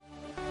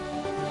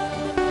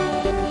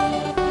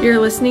You're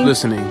listening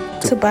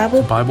to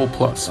Bible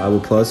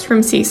Plus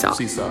from Seesaw.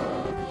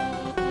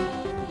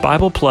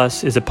 Bible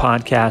Plus is a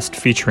podcast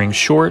featuring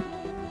short,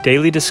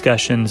 daily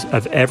discussions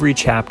of every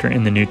chapter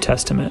in the New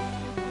Testament.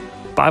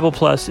 Bible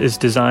Plus is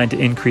designed to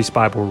increase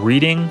Bible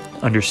reading,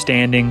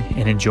 understanding,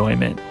 and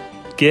enjoyment.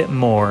 Get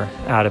more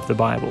out of the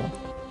Bible.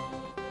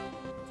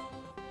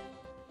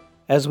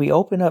 As we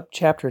open up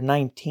chapter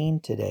 19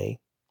 today,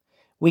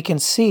 we can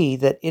see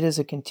that it is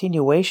a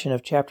continuation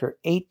of chapter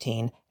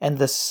 18, and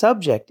the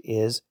subject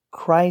is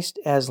Christ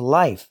as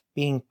life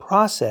being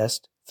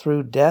processed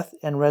through death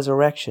and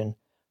resurrection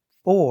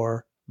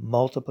for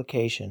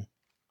multiplication.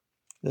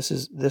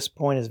 This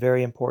point is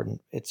very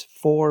important. It's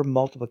for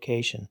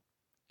multiplication.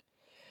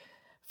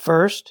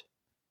 First,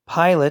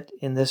 Pilate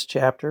in this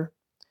chapter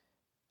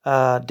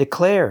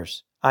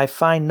declares, "I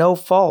find no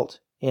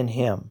fault in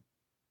him."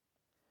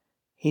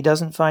 He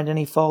doesn't find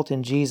any fault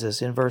in Jesus.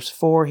 In verse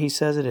 4, he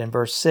says it, in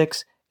verse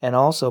 6, and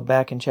also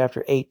back in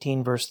chapter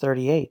 18, verse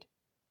 38.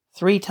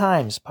 3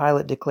 times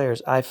Pilate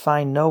declares, "I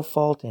find no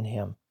fault in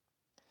him."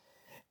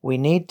 We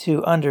need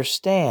to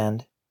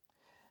understand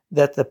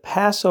that the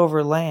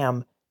Passover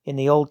lamb in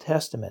the Old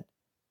Testament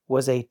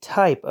was a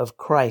type of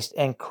Christ,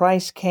 and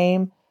Christ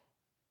came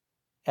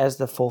as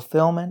the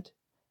fulfillment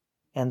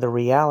and the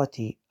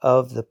reality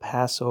of the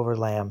Passover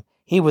lamb.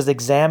 He was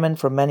examined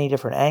from many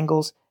different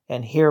angles,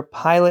 and here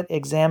Pilate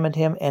examined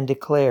him and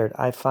declared,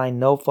 "I find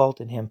no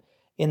fault in him,"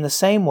 in the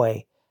same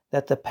way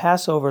that the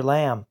Passover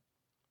lamb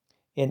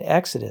in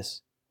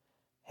Exodus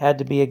had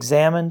to be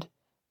examined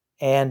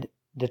and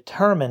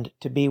determined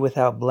to be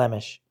without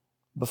blemish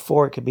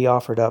before it could be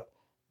offered up.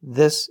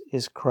 This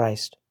is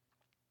Christ.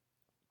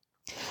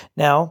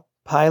 Now,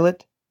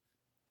 Pilate,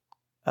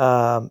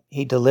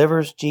 he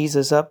delivers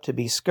Jesus up to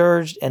be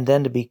scourged and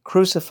then to be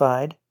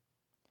crucified.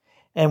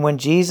 And when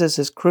Jesus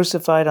is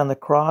crucified on the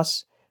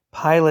cross,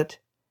 Pilate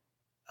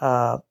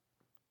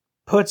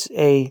puts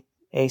a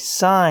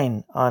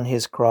sign on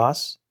his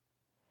cross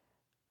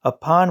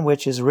upon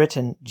which is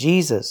written,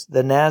 "Jesus,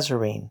 the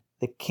Nazarene,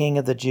 the King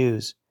of the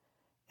Jews."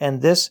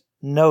 And this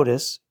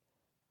notice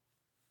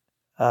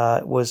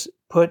was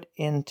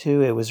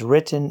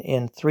written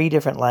in 3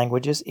 different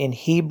languages: in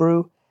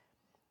Hebrew,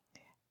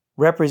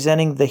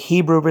 representing the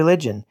Hebrew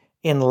religion;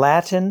 in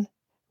Latin,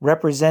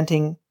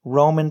 representing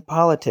Roman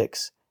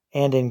politics;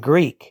 and in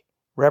Greek,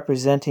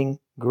 representing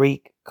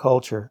Greek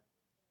culture.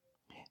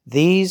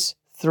 These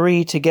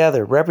 3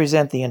 together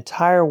represent the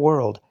entire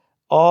world,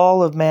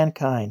 all of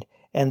mankind,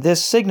 and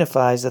this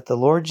signifies that the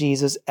Lord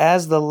Jesus,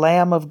 as the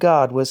Lamb of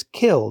God, was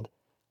killed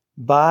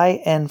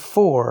by and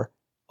for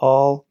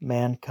all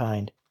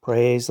mankind.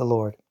 Praise the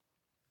Lord.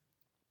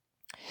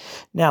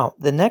 Now,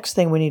 the next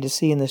thing we need to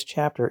see in this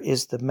chapter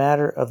is the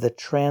matter of the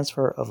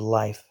transfer of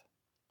life.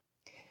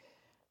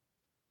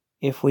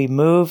 If we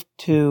move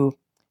to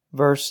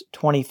verse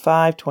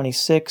 25,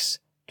 26,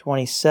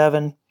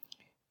 27,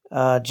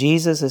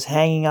 Jesus is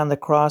hanging on the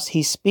cross.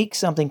 He speaks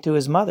something to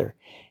his mother.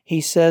 He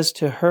says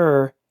to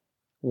her,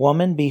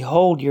 "Woman,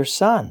 behold your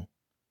son,"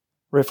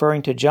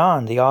 referring to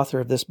John, the author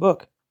of this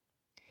book.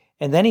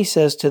 And then he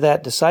says to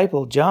that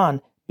disciple,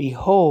 John,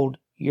 "Behold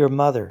your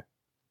mother."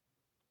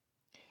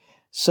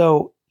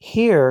 So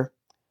here,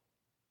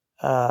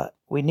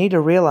 we need to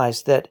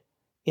realize that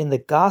in the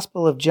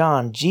Gospel of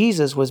John,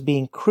 Jesus was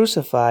being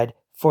crucified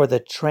for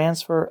the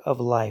transfer of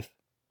life.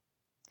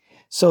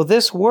 So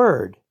this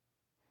word,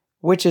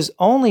 which is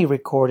only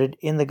recorded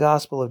in the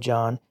Gospel of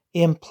John,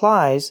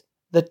 implies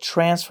the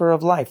transfer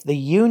of life, the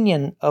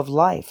union of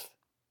life.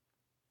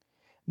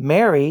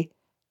 Mary,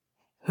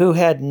 who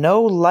had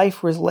no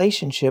life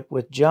relationship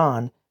with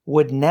John,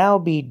 would now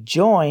be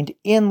joined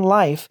in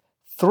life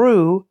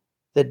through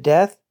the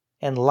death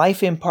and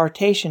life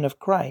impartation of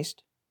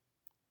Christ.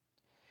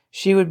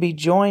 She would be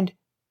joined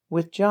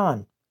with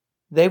John.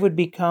 They would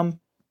become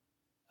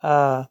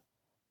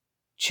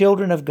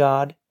children of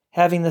God,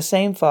 having the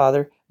same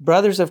Father,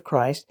 brothers of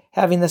Christ,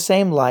 having the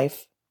same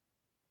life.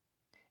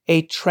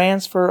 A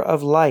transfer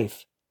of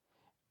life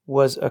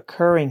was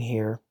occurring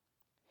here.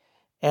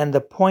 And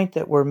the point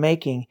that we're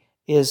making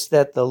is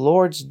that the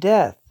Lord's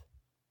death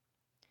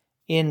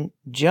in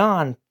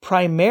John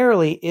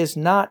primarily is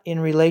not in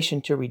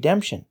relation to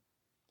redemption.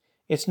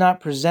 It's not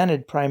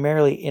presented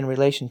primarily in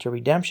relation to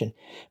redemption,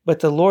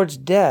 but the Lord's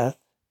death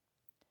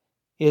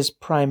is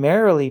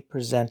primarily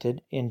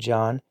presented in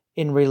John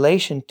in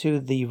relation to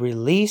the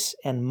release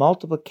and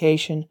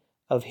multiplication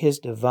of his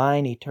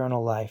divine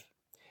eternal life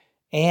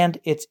and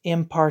its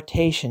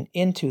impartation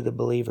into the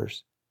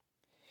believers.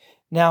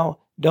 Now,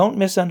 don't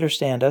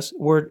misunderstand us.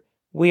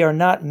 We are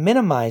not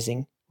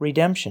minimizing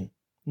redemption.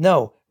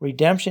 No,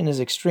 redemption is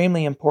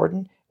extremely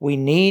important. We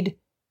need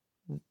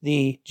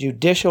the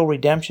judicial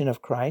redemption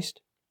of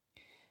Christ.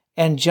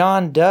 And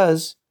John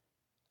does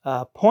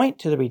point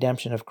to the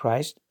redemption of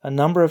Christ a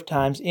number of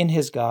times in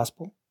his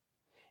gospel.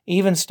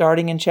 Even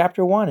starting in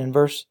chapter 1, in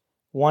verse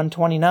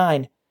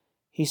 129,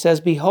 he says,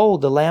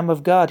 "Behold, the Lamb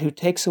of God who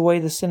takes away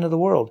the sin of the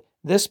world."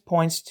 This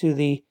points to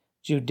the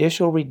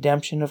judicial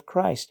redemption of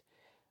Christ.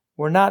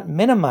 We're not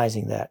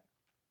minimizing that.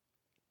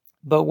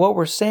 But what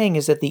we're saying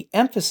is that the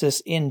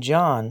emphasis in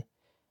John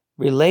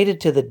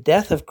related to the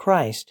death of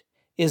Christ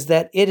is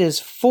that it is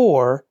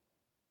for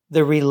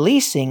the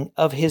releasing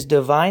of his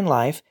divine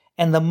life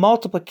and the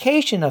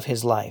multiplication of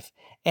his life,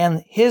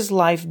 and his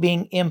life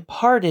being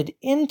imparted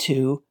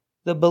into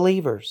the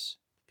believers.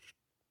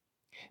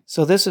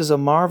 So this is a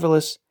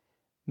marvelous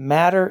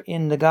matter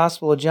in the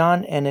Gospel of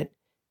John, and it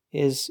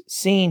is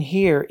seen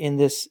here in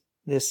this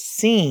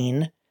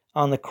scene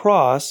on the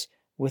cross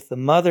with the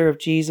mother of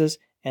Jesus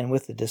and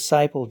with the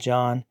disciple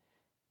John,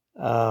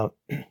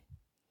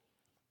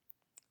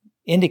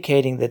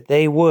 indicating that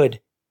they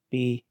would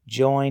be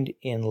joined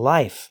in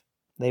life.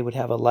 They would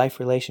have a life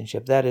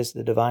relationship. That is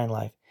the divine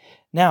life.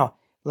 Now,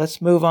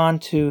 let's move on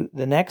to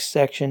the next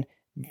section,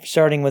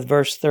 starting with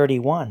verse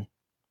 31.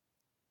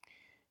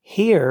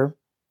 Here,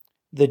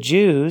 the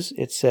Jews,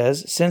 it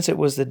says, since it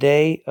was the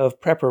day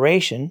of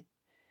preparation,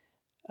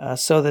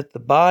 so that the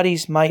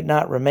bodies might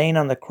not remain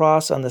on the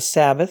cross on the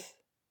Sabbath,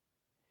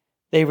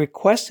 they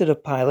requested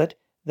of Pilate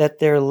that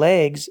their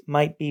legs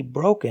might be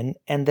broken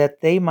and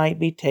that they might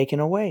be taken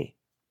away.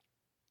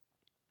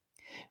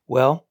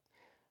 Well,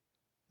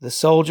 the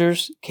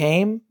soldiers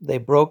came, they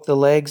broke the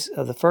legs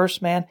of the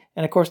first man,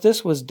 and of course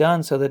this was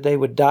done so that they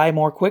would die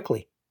more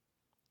quickly.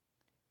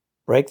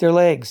 Break their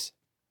legs.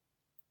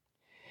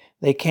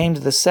 They came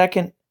to the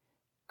second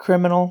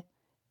criminal,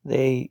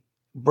 they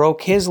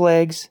broke his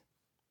legs,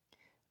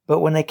 but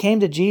when they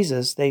came to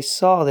Jesus, they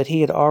saw that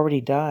he had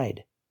already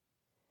died.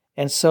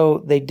 And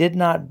so they did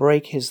not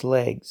break his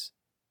legs.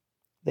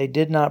 They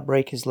did not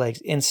break his legs.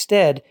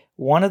 Instead,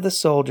 one of the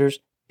soldiers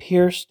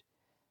pierced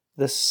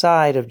the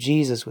side of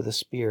Jesus with a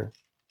spear.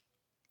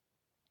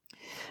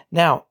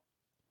 Now,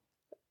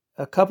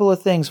 a couple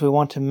of things we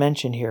want to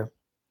mention here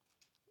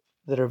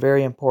that are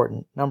very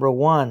important. Number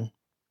one,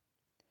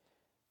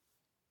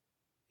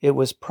 it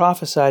was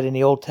prophesied in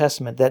the Old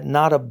Testament that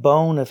not a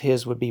bone of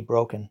his would be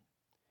broken.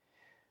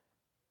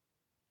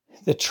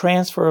 The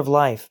transfer of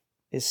life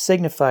is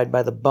signified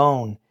by the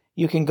bone.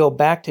 You can go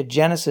back to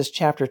Genesis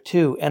chapter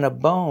 2, and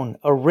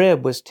a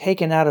rib was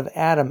taken out of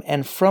Adam,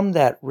 and from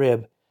that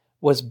rib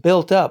was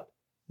built up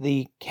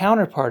the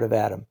counterpart of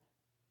Adam,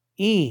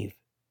 Eve.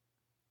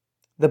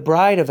 The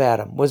bride of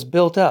Adam was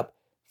built up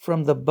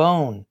from the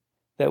bone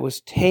that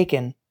was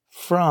taken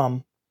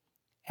from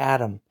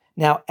Adam.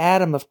 Now,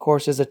 Adam, of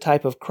course, is a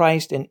type of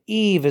Christ, and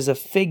Eve is a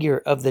figure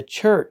of the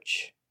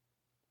church.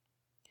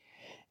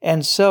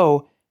 And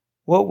so,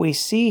 what we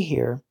see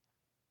here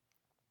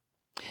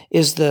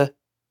is the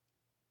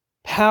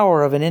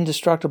power of an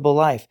indestructible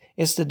life.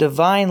 It's the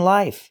divine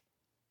life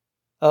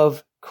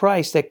of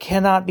Christ that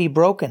cannot be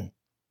broken.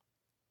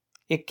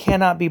 It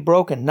cannot be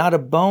broken. Not a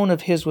bone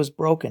of his was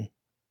broken.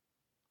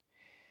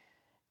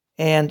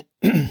 And,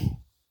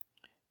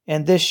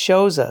 and this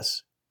shows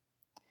us,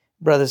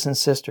 brothers and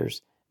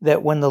sisters,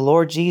 that when the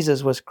Lord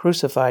Jesus was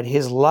crucified,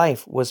 his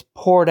life was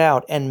poured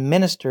out and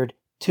ministered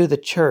to the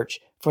church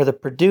for the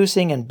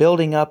producing and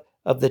building up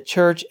of the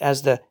church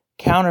as the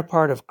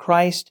counterpart of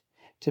Christ,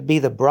 to be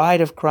the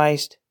bride of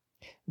Christ.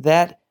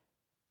 That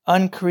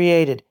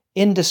uncreated,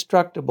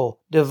 indestructible,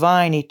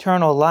 divine,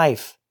 eternal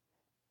life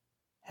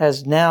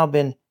has now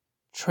been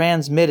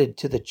transmitted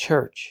to the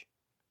church.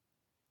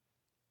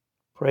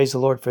 Praise the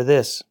Lord for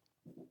this.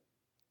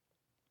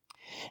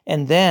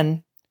 And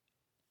then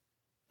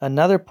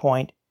another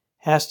point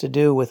has to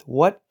do with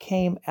what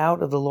came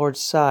out of the Lord's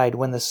side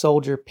when the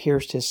soldier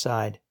pierced his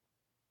side.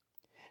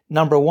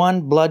 Number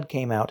one, blood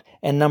came out,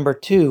 and number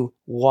two,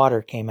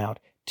 water came out.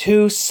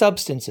 Two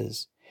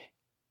substances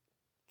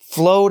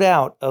flowed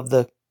out of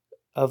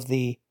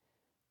the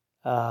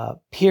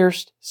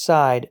pierced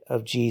side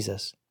of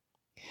Jesus.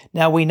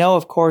 Now we know,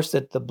 of course,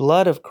 that the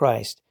blood of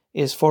Christ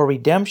is for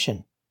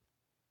redemption,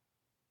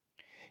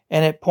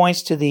 and it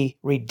points to the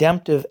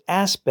redemptive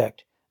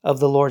aspect of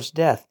the Lord's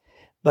death.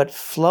 But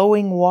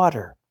flowing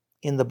water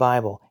in the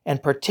Bible,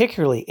 and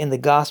particularly in the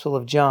Gospel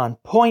of John,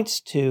 points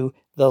to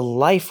the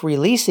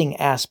life-releasing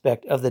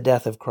aspect of the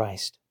death of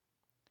Christ.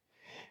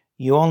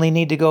 You only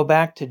need to go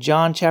back to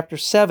John chapter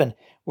 7,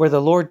 where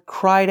the Lord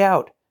cried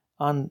out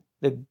on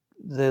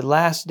the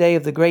last day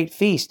of the great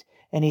feast,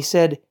 and he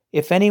said,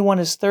 "If anyone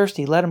is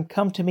thirsty, let him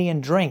come to me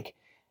and drink.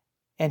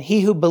 And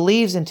he who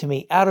believes into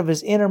me, out of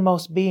his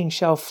innermost being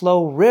shall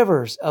flow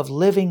rivers of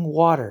living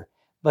water."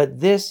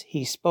 But this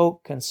he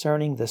spoke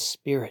concerning the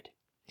Spirit.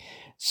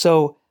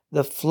 So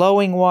the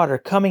flowing water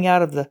coming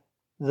out of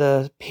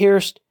the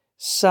pierced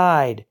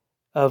side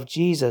of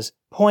Jesus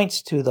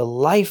points to the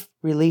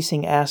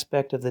life-releasing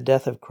aspect of the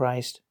death of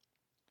Christ.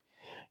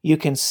 You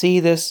can see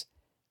this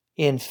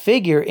in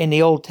figure in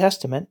the Old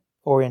Testament,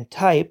 or in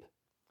type,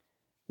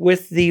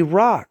 with the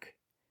rock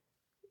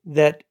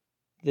that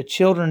the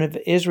children of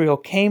Israel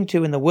came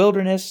to in the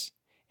wilderness,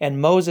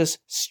 and Moses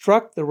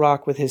struck the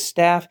rock with his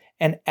staff,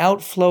 and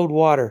outflowed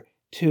water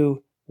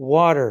to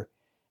water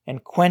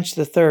and quench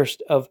the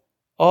thirst of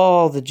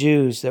all the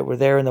Jews that were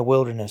there in the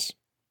wilderness.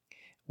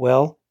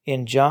 Well,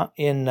 in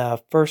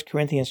 1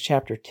 Corinthians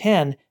chapter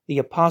 10, the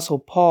Apostle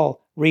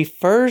Paul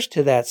refers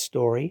to that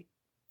story.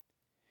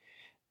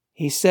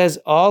 He says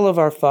all of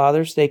our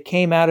fathers, they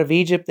came out of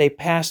Egypt, they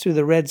passed through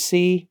the Red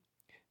Sea,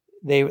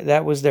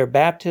 that was their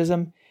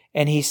baptism,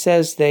 and he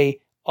says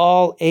they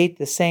all ate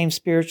the same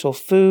spiritual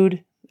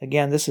food.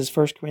 Again, this is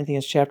 1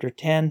 Corinthians chapter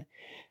 10.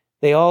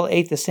 They all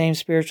ate the same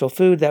spiritual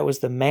food. That was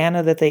the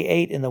manna that they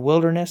ate in the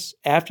wilderness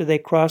after they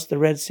crossed the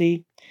Red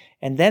Sea.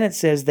 And then it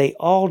says they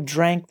all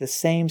drank the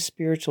same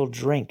spiritual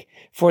drink,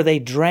 for they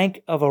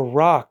drank of a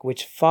rock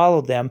which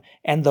followed them,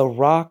 and the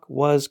rock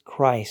was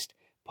Christ.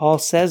 Paul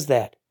says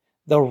that.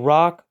 The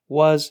rock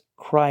was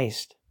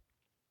Christ.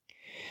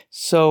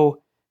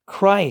 So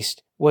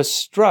Christ was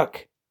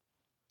struck.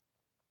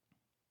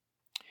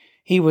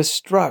 He was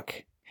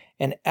struck,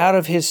 and out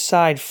of his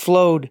side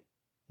flowed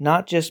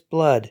not just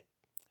blood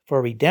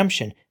for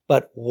redemption,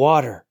 but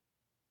water.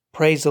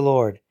 Praise the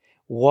Lord.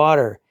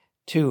 Water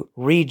to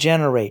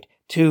regenerate,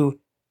 to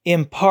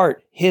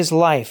impart his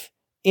life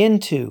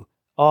into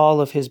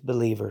all of his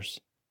believers.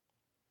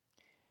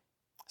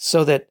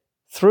 So that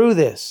through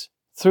this,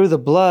 through the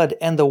blood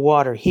and the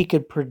water, he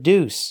could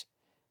produce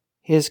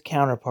his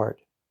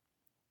counterpart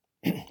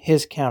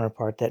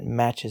that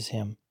matches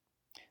him.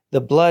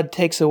 The blood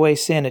takes away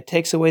sin. It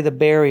takes away the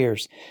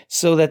barriers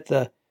so that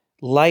the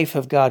life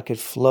of God could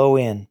flow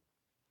in.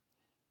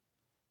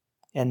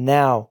 And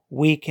now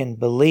we can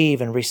believe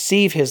and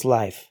receive his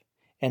life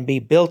and be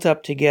built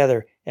up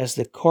together as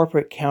the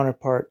corporate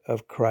counterpart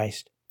of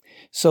Christ.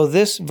 So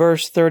this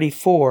verse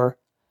 34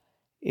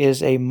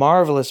 is a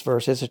marvelous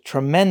verse. It's a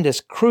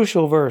tremendous,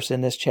 crucial verse in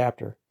this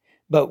chapter.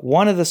 But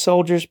one of the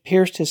soldiers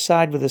pierced his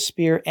side with a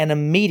spear, and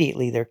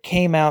immediately there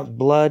came out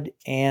blood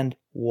and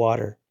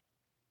water.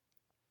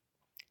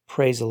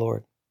 Praise the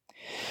Lord.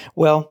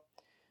 Well,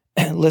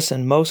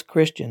 listen, most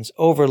Christians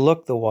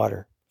overlook the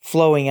water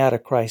flowing out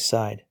of Christ's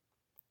side.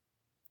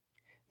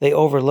 They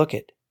overlook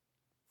it.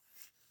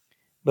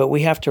 But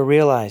we have to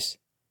realize,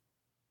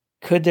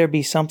 could there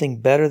be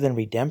something better than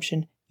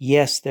redemption?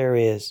 Yes, there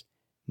is.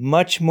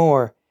 Much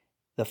more,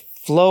 the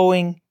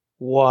flowing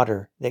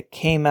water that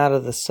came out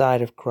of the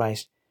side of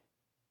Christ,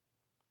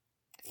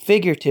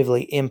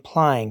 figuratively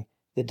implying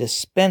the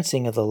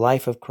dispensing of the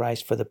life of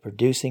Christ for the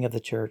producing of the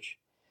church,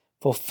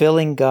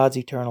 fulfilling God's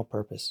eternal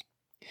purpose.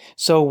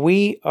 So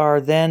we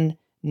are then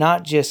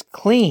not just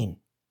clean,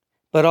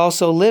 but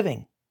also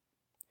living.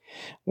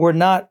 We're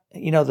not,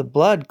 the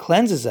blood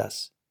cleanses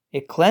us.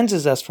 It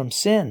cleanses us from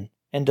sin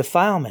and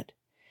defilement.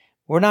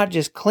 We're not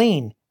just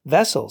clean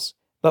vessels,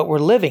 but we're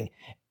living.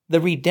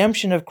 The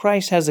redemption of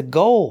Christ has a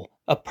goal,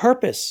 a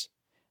purpose.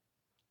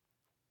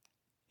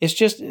 It's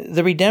just,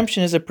 the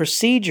redemption is a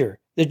procedure.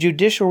 The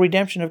judicial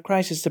redemption of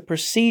Christ is the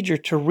procedure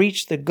to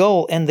reach the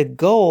goal, and the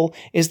goal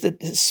is the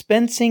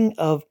dispensing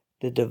of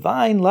the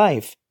divine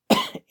life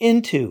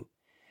into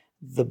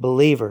the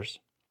believers,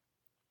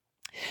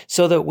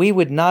 so that we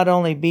would not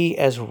only be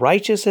as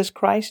righteous as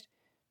Christ,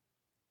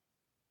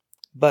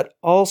 but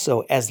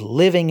also as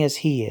living as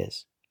he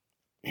is.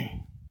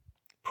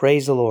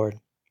 Praise the Lord.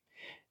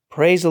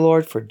 Praise the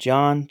Lord for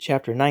John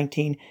chapter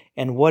 19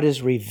 and what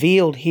is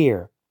revealed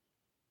here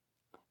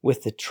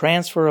with the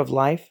transfer of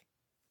life,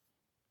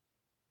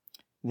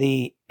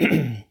 the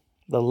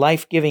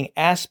life-giving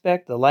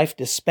aspect, the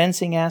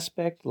life-dispensing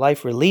aspect,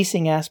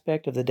 life-releasing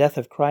aspect of the death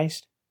of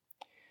Christ,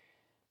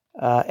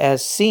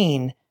 as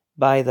seen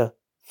by the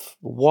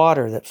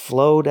water that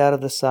flowed out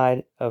of the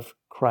side of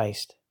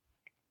Christ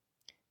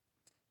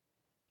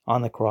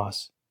on the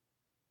cross.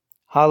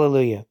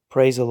 Hallelujah.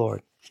 Praise the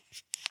Lord.